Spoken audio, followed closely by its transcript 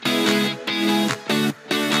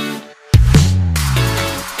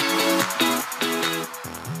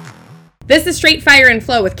This is Straight Fire and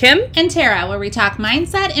Flow with Kim and Tara, where we talk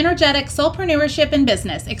mindset, energetic, soulpreneurship, and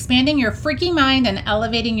business, expanding your freaking mind and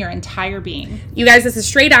elevating your entire being. You guys, this is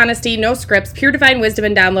straight honesty, no scripts, pure divine wisdom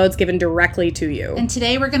and downloads given directly to you. And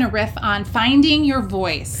today we're going to riff on finding your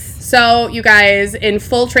voice. So, you guys, in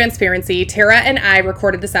full transparency, Tara and I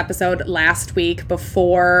recorded this episode last week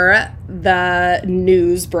before the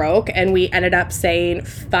news broke, and we ended up saying,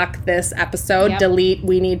 fuck this episode, delete,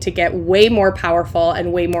 we need to get way more powerful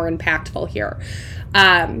and way more impactful here.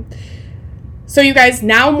 So you guys,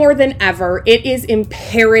 now more than ever, it is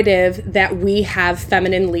imperative that we have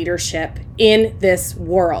feminine leadership in this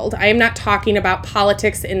world. I am not talking about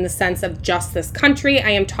politics in the sense of just this country.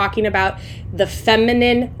 I am talking about the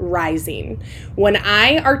feminine rising. When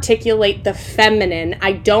I articulate the feminine,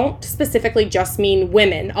 I don't specifically just mean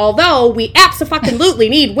women, although we absolutely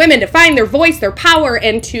need women to find their voice, their power,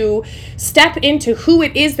 and to step into who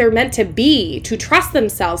it is they're meant to be, to trust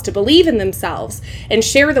themselves, to believe in themselves, and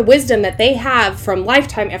share the wisdom that they have from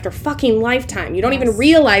lifetime after fucking lifetime. You don't even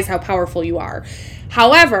realize how powerful you are.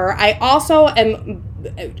 However, I also am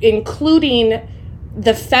including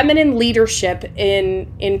the feminine leadership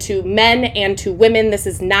into men and to women. This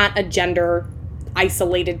is not a gender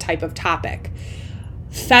isolated type of topic.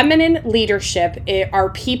 Feminine leadership are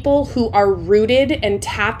people who are rooted and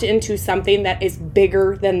tapped into something that is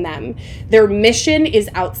bigger than them. Their mission is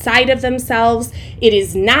outside of themselves. It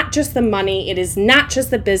is not just the money. It is not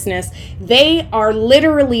just the business. They are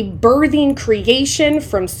literally birthing creation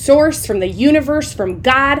from source, from the universe, from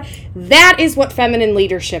God. That is what feminine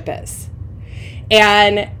leadership is.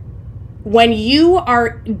 And when you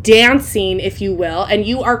are dancing, if you will, and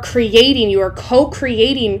you are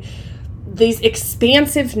co-creating these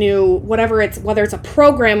expansive new, whether it's a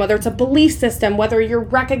program, whether it's a belief system, whether you're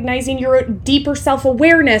recognizing your deeper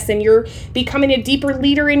self-awareness and you're becoming a deeper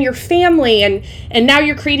leader in your family, and now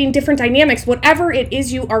you're creating different dynamics, whatever it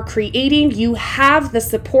is you are creating, you have the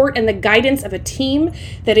support and the guidance of a team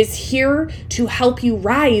that is here to help you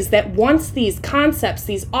rise, that wants these concepts,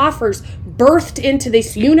 these offers birthed into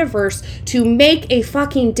this universe to make a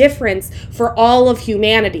fucking difference for all of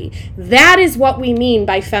humanity. That is what we mean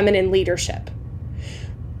by feminine leadership.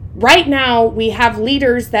 Right now, we have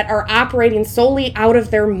leaders that are operating solely out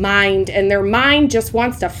of their mind, and their mind just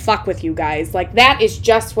wants to fuck with you guys. Like, that is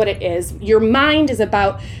just what it is. Your mind is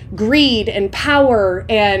about greed and power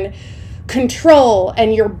and control,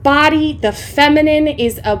 and your body, the feminine,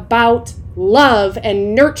 is about love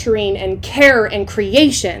and nurturing and care and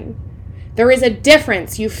creation. There is a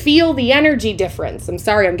difference. You feel the energy difference. I'm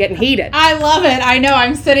sorry, I'm getting heated. I love it. I know.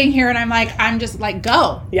 I'm sitting here and I'm just like,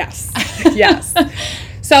 go. Yes. Yes.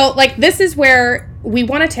 So, this is where we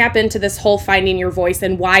want to tap into this whole finding your voice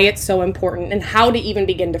and why it's so important and how to even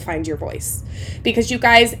begin to find your voice. Because you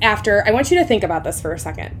guys, I want you to think about this for a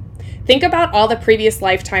second. Think about all the previous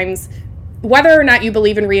lifetimes. Whether or not you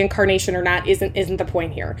believe in reincarnation or not isn't the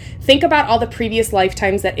point here. Think about all the previous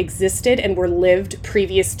lifetimes that existed and were lived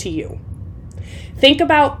previous to you. Think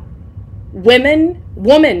about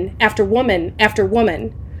woman after woman after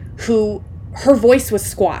woman who her voice was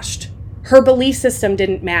squashed. Her belief system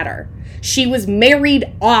didn't matter. She was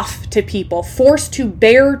married off to people, forced to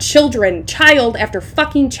bear children, child after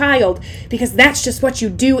fucking child, because that's just what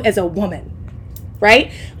you do as a woman,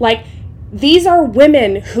 right? These are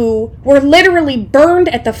women who were literally burned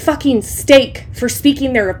at the fucking stake for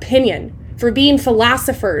speaking their opinion, for being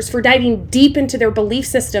philosophers, for diving deep into their belief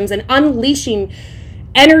systems and unleashing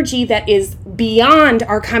energy that is beyond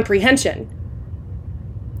our comprehension.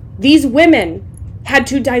 These women had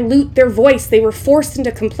to dilute their voice. They were forced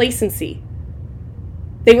into complacency.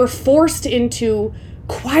 They were forced into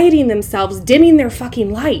quieting themselves, dimming their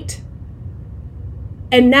fucking light.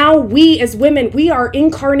 And now we as women, we are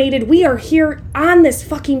incarnated. We are here on this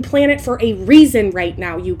fucking planet for a reason right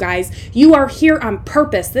now, you guys. You are here on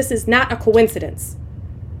purpose. This is not a coincidence.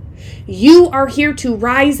 You are here to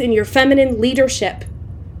rise in your feminine leadership.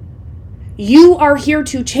 You are here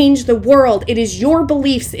to change the world. It is your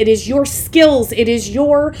beliefs. It is your skills. It is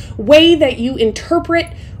your way that you interpret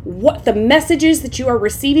what the messages that you are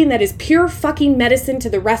receiving that is pure fucking medicine to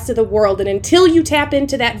the rest of the world. And until you tap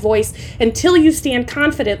into that voice, until you stand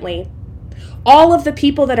confidently, all of the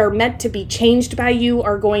people that are meant to be changed by you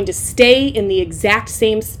are going to stay in the exact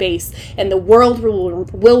same space, and the world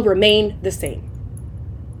will remain the same.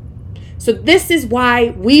 So this is why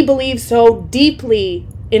we believe so deeply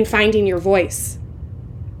in finding your voice.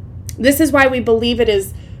 This is why we believe it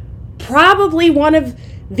is probably one of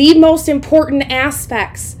the most important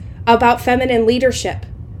aspects about feminine leadership.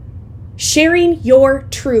 Sharing your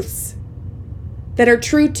truths. that are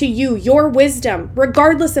true to you, your wisdom,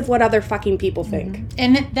 regardless of what other fucking people think. Mm-hmm.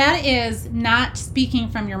 And that is not speaking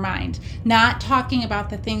from your mind, not talking about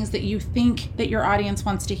the things that you think that your audience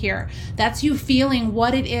wants to hear. That's you feeling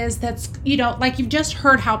what it is that's, like you've just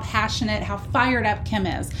heard how passionate, how fired up Kim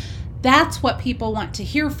is. That's what people want to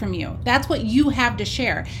hear from you. That's what you have to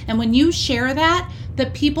share. And when you share that, the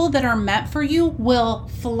people that are meant for you will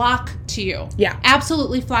flock to you. Yeah.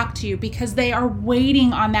 Absolutely flock to you because they are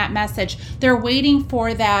waiting on that message. They're waiting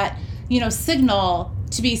for that, signal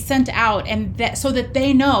to be sent out and so that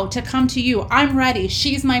they know to come to you. I'm ready.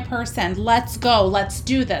 She's my person. Let's go. Let's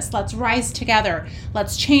do this. Let's rise together.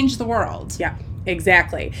 Let's change the world. Yeah,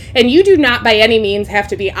 exactly. And you do not by any means have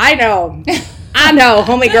to be, I know,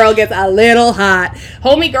 homie girl gets a little hot.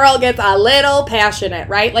 Homie girl gets a little passionate,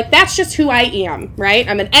 right? Like, that's just who I am, right?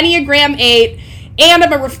 I'm an Enneagram 8, and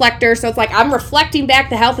I'm a reflector, so it's like I'm reflecting back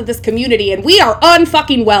the health of this community, and we are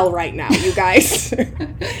unfucking well right now, you guys.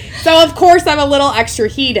 So, of course, I'm a little extra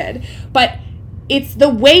heated, but it's the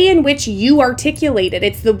way in which you articulate it.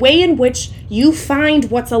 It's the way in which you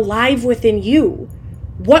find what's alive within you.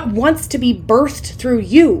 What wants to be birthed through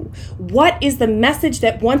you? What is the message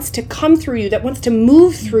that wants to come through you, that wants to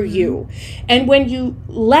move through you? And when you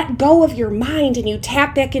let go of your mind and you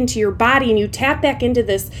tap back into your body and you tap back into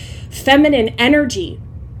this feminine energy,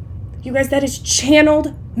 you guys, that is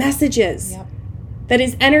channeled messages. Yep. That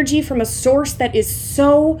is energy from a source that is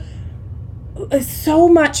so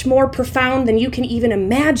much more profound than you can even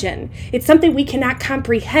imagine. It's something we cannot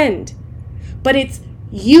comprehend, but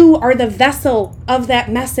you are the vessel of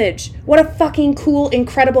that message. What a fucking cool,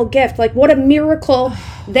 incredible gift. Like, what a miracle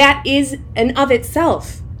that is in of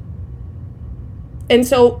itself. And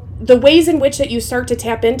so the ways in which that you start to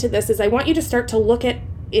tap into this is I want you to start to look at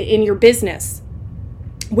in your business.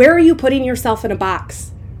 Where are you putting yourself in a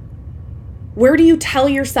box? Where do you tell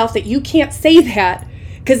yourself that you can't say that?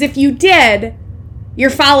 Because if you did, your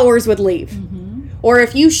followers would leave. Mm-hmm. Or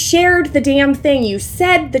if you shared the damn thing, you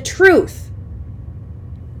said the truth,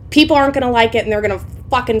 people aren't going to like it and they're going to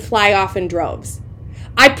fucking fly off in droves.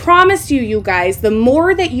 I promise you guys, the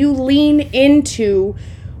more that you lean into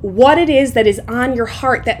what it is that is on your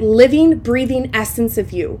heart, that living, breathing essence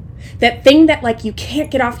of you, that thing that like you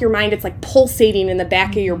can't get off your mind, it's like pulsating in the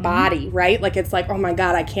back of your body, right? Like it's like, oh my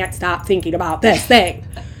God, I can't stop thinking about this thing.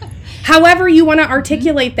 However you want to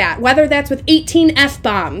articulate that, whether that's with 18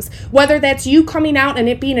 F-bombs, whether that's you coming out and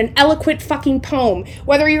it being an eloquent fucking poem,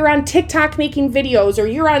 whether you're on TikTok making videos or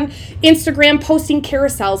you're on Instagram posting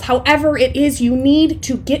carousels, however it is, you need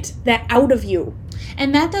to get that out of you.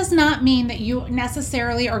 And that does not mean that you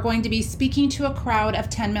necessarily are going to be speaking to a crowd of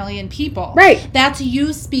 10 million people. Right. That's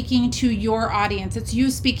you speaking to your audience. It's you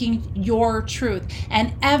speaking your truth.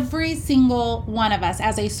 And every single one of us,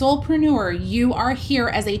 as a soulpreneur, you are here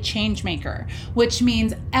as a change maker, which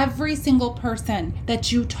means every single person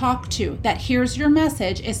that you talk to that hears your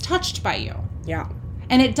message is touched by you. Yeah.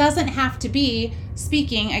 And it doesn't have to be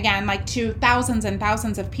speaking, again, like to thousands and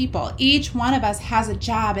thousands of people. Each one of us has a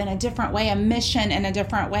job in a different way, a mission in a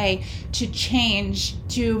different way to change,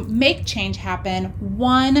 to make change happen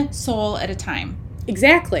one soul at a time.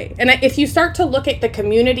 Exactly. And if you start to look at the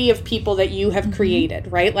community of people that you have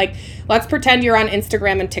created, right? Like, let's pretend you're on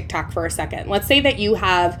Instagram and TikTok for a second. Let's say that you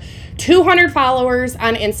have 200 followers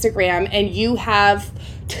on Instagram and you have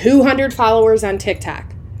 200 followers on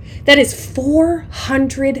TikTok. That is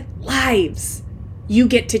 400 lives you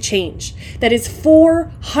get to change. That is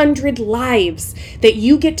 400 lives that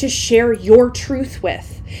you get to share your truth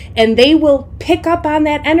with. And they will pick up on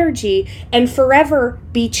that energy and forever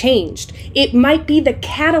be changed. It might be the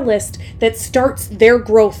catalyst that starts their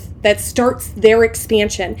growth, that starts their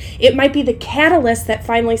expansion. It might be the catalyst that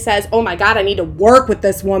finally says, oh my God, I need to work with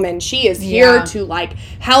this woman. She is here to like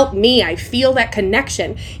help me. I feel that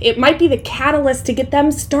connection. It might be the catalyst to get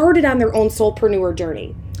them started on their own soulpreneur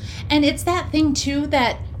journey. And it's that thing too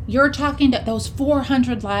that you're talking to those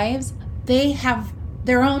 400 lives, they have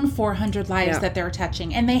their own 400 lives that they're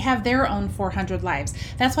touching, and they have their own 400 lives.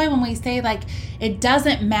 That's why when we say like it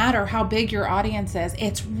doesn't matter how big your audience is,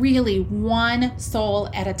 it's really one soul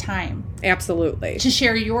at a time. Absolutely. To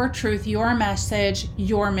share your truth, your message,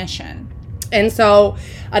 your mission. And so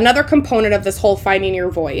another component of this whole finding your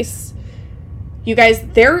voice, you guys,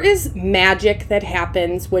 there is magic that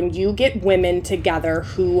happens when you get women together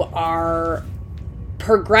who are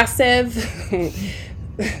progressive,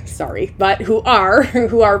 who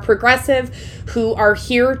are progressive, who are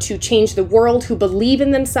here to change the world, who believe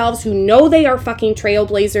in themselves, who know they are fucking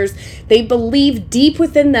trailblazers. They believe deep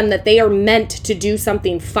within them that they are meant to do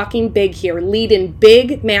something fucking big here, lead in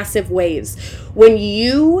big, massive ways. When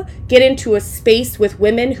you get into a space with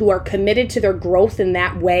women who are committed to their growth in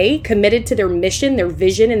that way, committed to their mission, their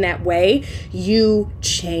vision in that way, you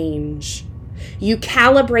change. You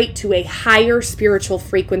calibrate to a higher spiritual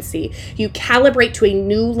frequency. You calibrate to a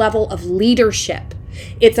new level of leadership.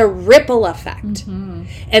 It's a ripple effect. Mm-hmm.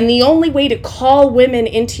 And the only way to call women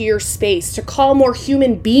into your space, to call more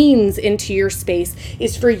human beings into your space,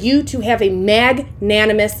 is for you to have a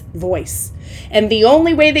magnanimous voice. And the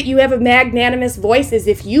only way that you have a magnanimous voice is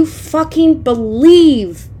if you fucking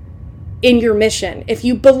believe in your mission, if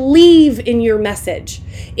you believe in your message,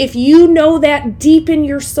 if you know that deep in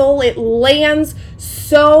your soul, it lands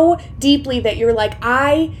so deeply that you're like,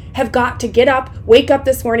 I have got to get up, wake up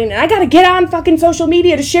this morning, and I got to get on fucking social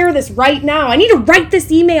media to share this right now. I need to write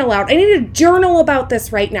this email out. I need to journal about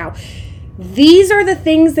this right now. These are the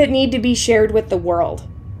things that need to be shared with the world.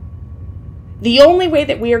 The only way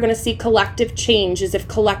that we are going to see collective change is if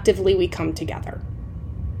collectively we come together.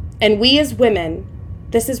 And we as women,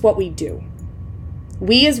 this is what we do.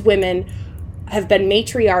 We as women have been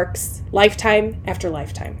matriarchs lifetime after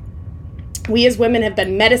lifetime. We as women have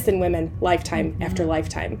been medicine women lifetime after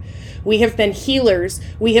lifetime. We have been healers.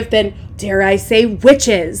 We have been, dare I say,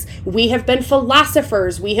 witches. We have been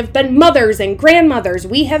philosophers. We have been mothers and grandmothers.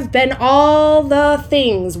 We have been all the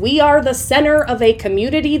things. We are the center of a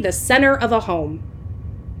community, the center of a home.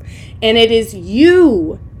 And it is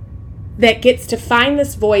you that gets to find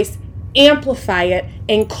this voice, amplify it,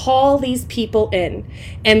 and call these people in.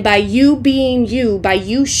 And by you being you, by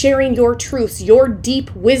you sharing your truths, your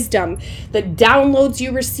deep wisdom, the downloads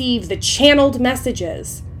you receive, the channeled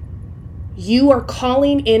messages, you are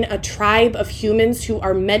calling in a tribe of humans who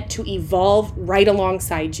are meant to evolve right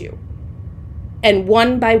alongside you. And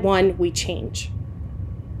one by one, we change.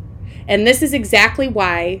 And this is exactly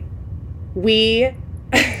why we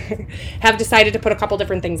have decided to put a couple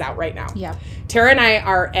different things out right now. Yeah. Tara and I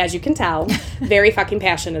are, as you can tell, very fucking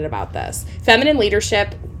passionate about this. Feminine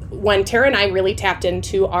leadership, when Tara and I really tapped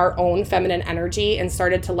into our own feminine energy and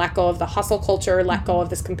started to let go of the hustle culture, let go of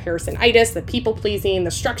this comparison-itis, the people-pleasing,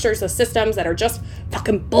 the structures, the systems that are just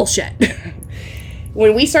fucking bullshit.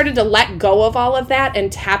 When we started to let go of all of that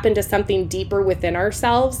and tap into something deeper within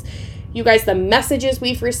ourselves, you guys, the messages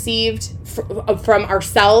we've received from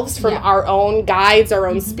ourselves, from our own guides, our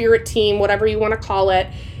own spirit team, whatever you want to call it,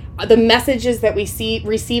 the messages that we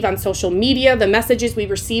receive on social media, the messages we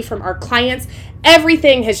receive from our clients,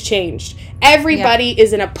 everything has changed. Everybody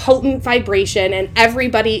is in a potent vibration and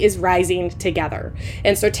everybody is rising together.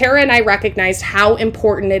 And so Tara and I recognized how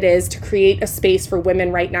important it is to create a space for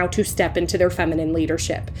women right now to step into their feminine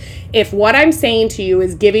leadership. If what I'm saying to you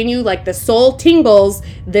is giving you like the soul tingles,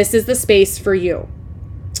 this is the space for you.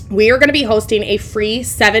 We are going to be hosting a free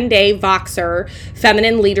 7-day Voxer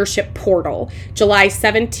Feminine Leadership Portal, July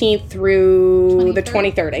 17th through the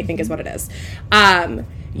 23rd, I think is what it is.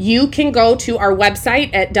 You can go to our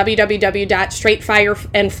website at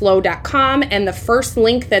www.straightfireandflow.com, and the first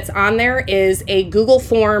link that's on there is a Google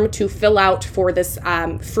form to fill out for this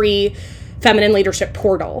free Feminine Leadership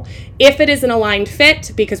Portal. If it is an aligned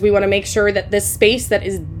fit, because we want to make sure that this space that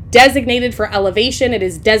is designated for elevation, it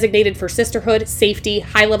is designated for sisterhood, safety,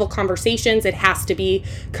 high-level conversations, it has to be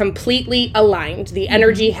completely aligned. The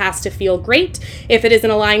energy has to feel great. If it is an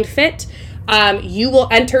aligned fit, you will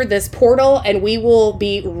enter this portal and we will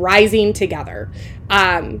be rising together.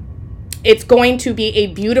 It's going to be a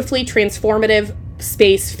beautifully transformative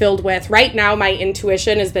space filled with, right now my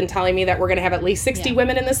intuition has been telling me that we're going to have at least 60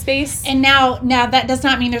 women in this space. And now that does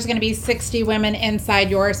not mean there's going to be 60 women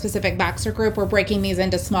inside your specific Voxer group. We're breaking these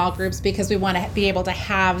into small groups because we want to be able to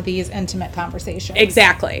have these intimate conversations.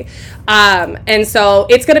 Exactly. And so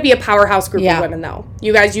it's going to be a powerhouse group of women though.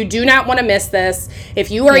 You guys, you do not want to miss this.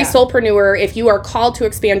 If you are a soulpreneur, if you are called to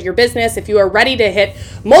expand your business, if you are ready to hit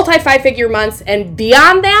multi-5-figure months and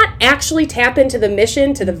beyond that, actually tap into the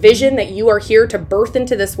mission, to the vision that you are here to birth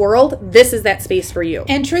into this world, this is that space for you.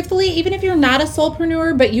 And truthfully, even if you're not a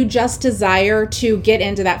soulpreneur, but you just desire to get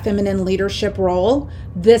into that feminine leadership role,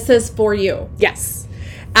 this is for you. Yes.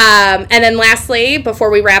 And then lastly, before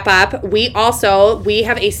we wrap up, we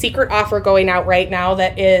have a secret offer going out right now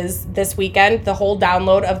that is this weekend. The whole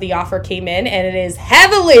download of the offer came in and it is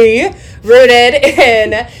heavily rooted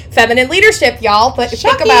in feminine leadership, y'all. But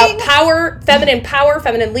think about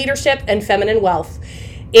feminine leadership, and feminine wealth.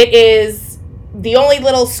 It is the only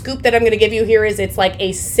little scoop that I'm going to give you here is it's like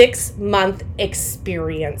a 6-month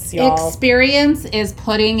experience, y'all. Experience is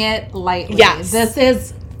putting it lightly. Yes.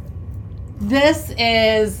 This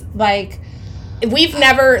is like... We've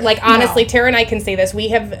never, like, honestly, Tara and I can say this. We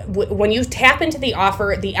have, when you tap into the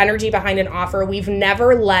offer, the energy behind an offer, we've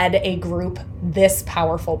never led a group this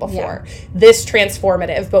powerful before, this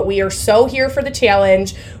transformative. But we are so here for the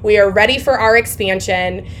challenge. We are ready for our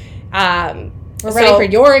expansion. We're ready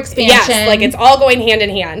for your expansion. Yes, like, it's all going hand in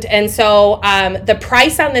hand. And so the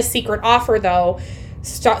price on this secret offer, though,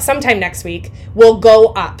 sometime next week, will go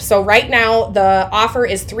up. So right now, the offer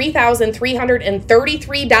is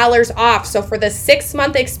 $3,333 off. So for the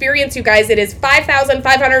 6-month experience, you guys, it is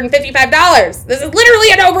 $5,555. This is literally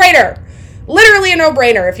a no-brainer. Literally a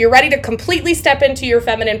no-brainer. If you're ready to completely step into your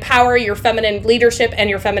feminine power, your feminine leadership, and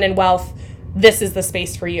your feminine wealth, this is the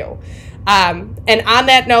space for you. And on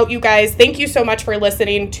that note, you guys, thank you so much for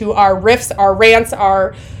listening to our riffs, our rants,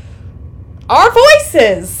 our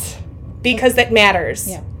voices. Because it matters.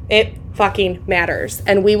 Yeah. It fucking matters.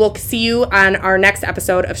 And we will see you on our next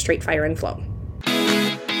episode of Straight Fire and Flow.